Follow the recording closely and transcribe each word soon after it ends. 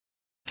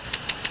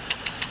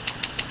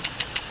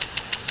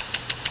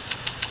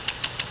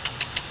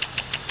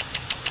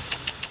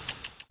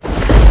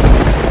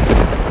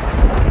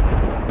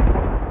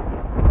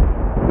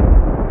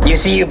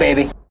see you,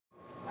 baby.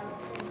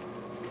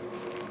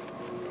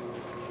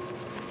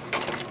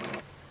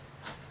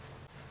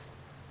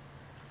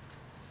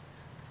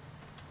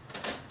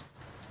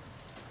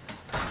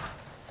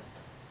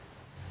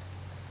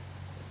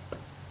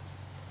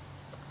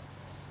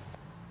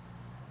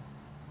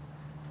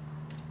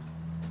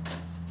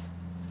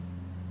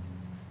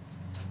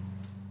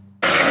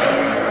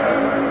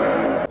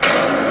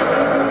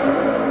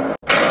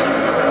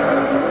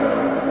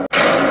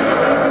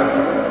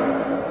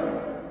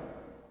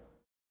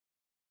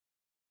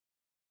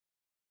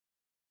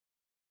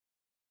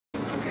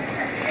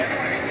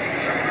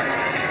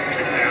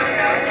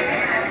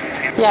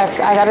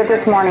 Yes, I got it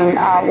this morning.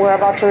 We're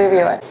about to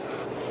review it.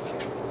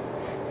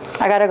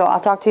 I gotta go. I'll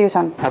talk to you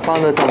soon. I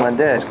found this on my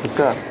desk. What's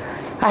up?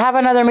 I have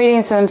another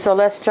meeting soon, so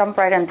let's jump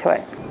right into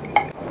it.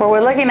 What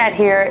we're looking at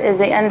here is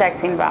the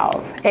indexing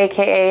valve,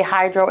 aka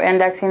hydro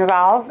indexing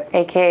valve,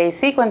 aka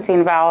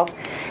sequencing valve,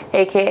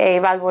 aka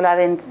válvula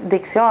de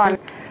inducción,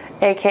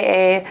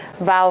 aka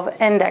valve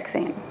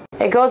indexing.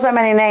 It goes by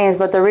many names,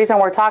 but the reason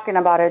we're talking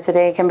about it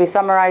today can be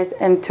summarized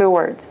in 2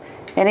 words: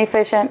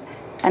 inefficient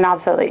and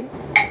obsolete.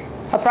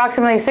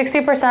 Approximately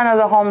 60% of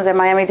the homes in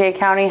Miami-Dade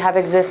County have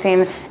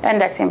existing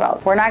indexing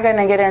valves. We're not going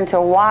to get into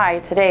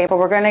why today, but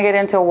we're going to get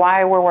into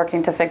why we're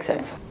working to fix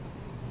it.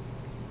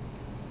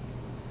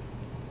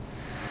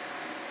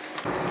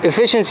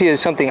 Efficiency is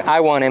something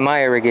I want in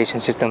my irrigation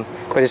system,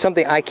 but it's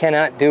something I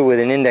cannot do with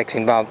an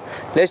indexing valve.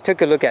 Let's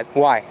take a look at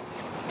why.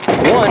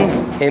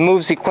 1, it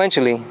moves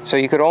sequentially, so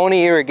you could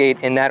only irrigate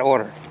in that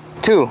order.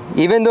 2,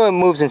 even though it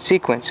moves in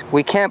sequence,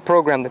 we can't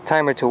program the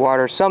timer to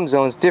water some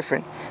zones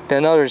different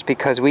than others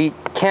because we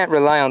can't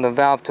rely on the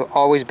valve to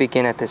always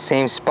begin at the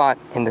same spot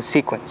in the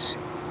sequence.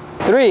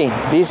 3,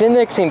 these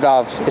indexing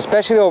valves,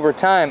 especially over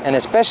time and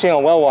especially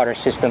on well water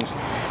systems,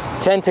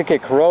 tend to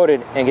get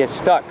corroded and get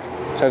stuck.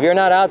 So if you're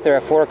not out there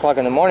at 4 o'clock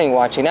in the morning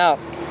watching out,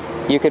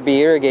 you could be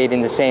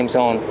irrigating the same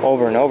zone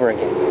over and over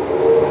again.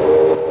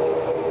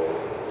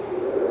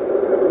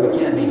 We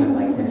can't leave it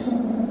like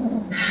this.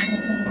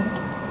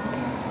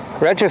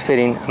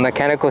 Retrofitting a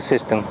mechanical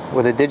system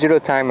with a digital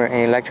timer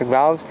and electric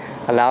valves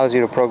allows you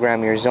to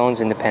program your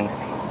zones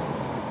independently.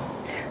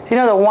 Do you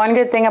know the one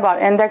good thing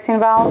about indexing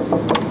valves?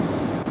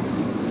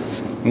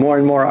 More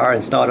and more are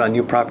installed on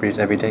new properties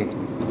every day.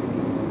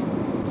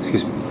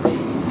 Excuse me.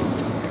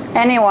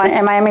 Anyone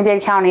in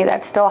Miami-Dade County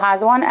that still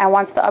has one and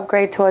wants to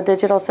upgrade to a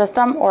digital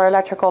system or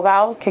electrical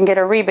valves can get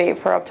a rebate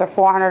for up to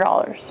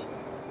 $400.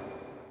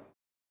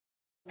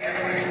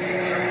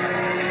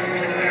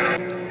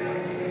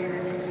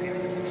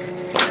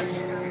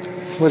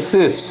 What's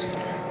this?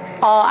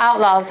 All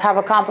outlaws have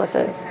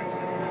accomplices.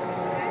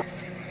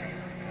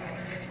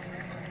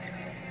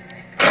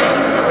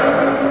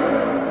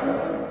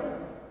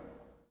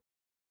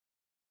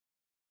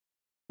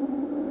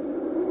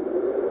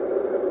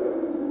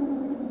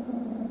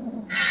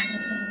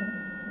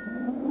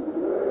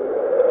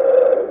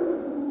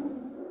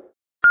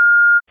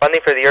 Funding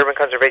for the urban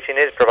conservation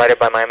is provided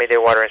by Miami-Dade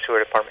Water and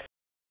Sewer Department.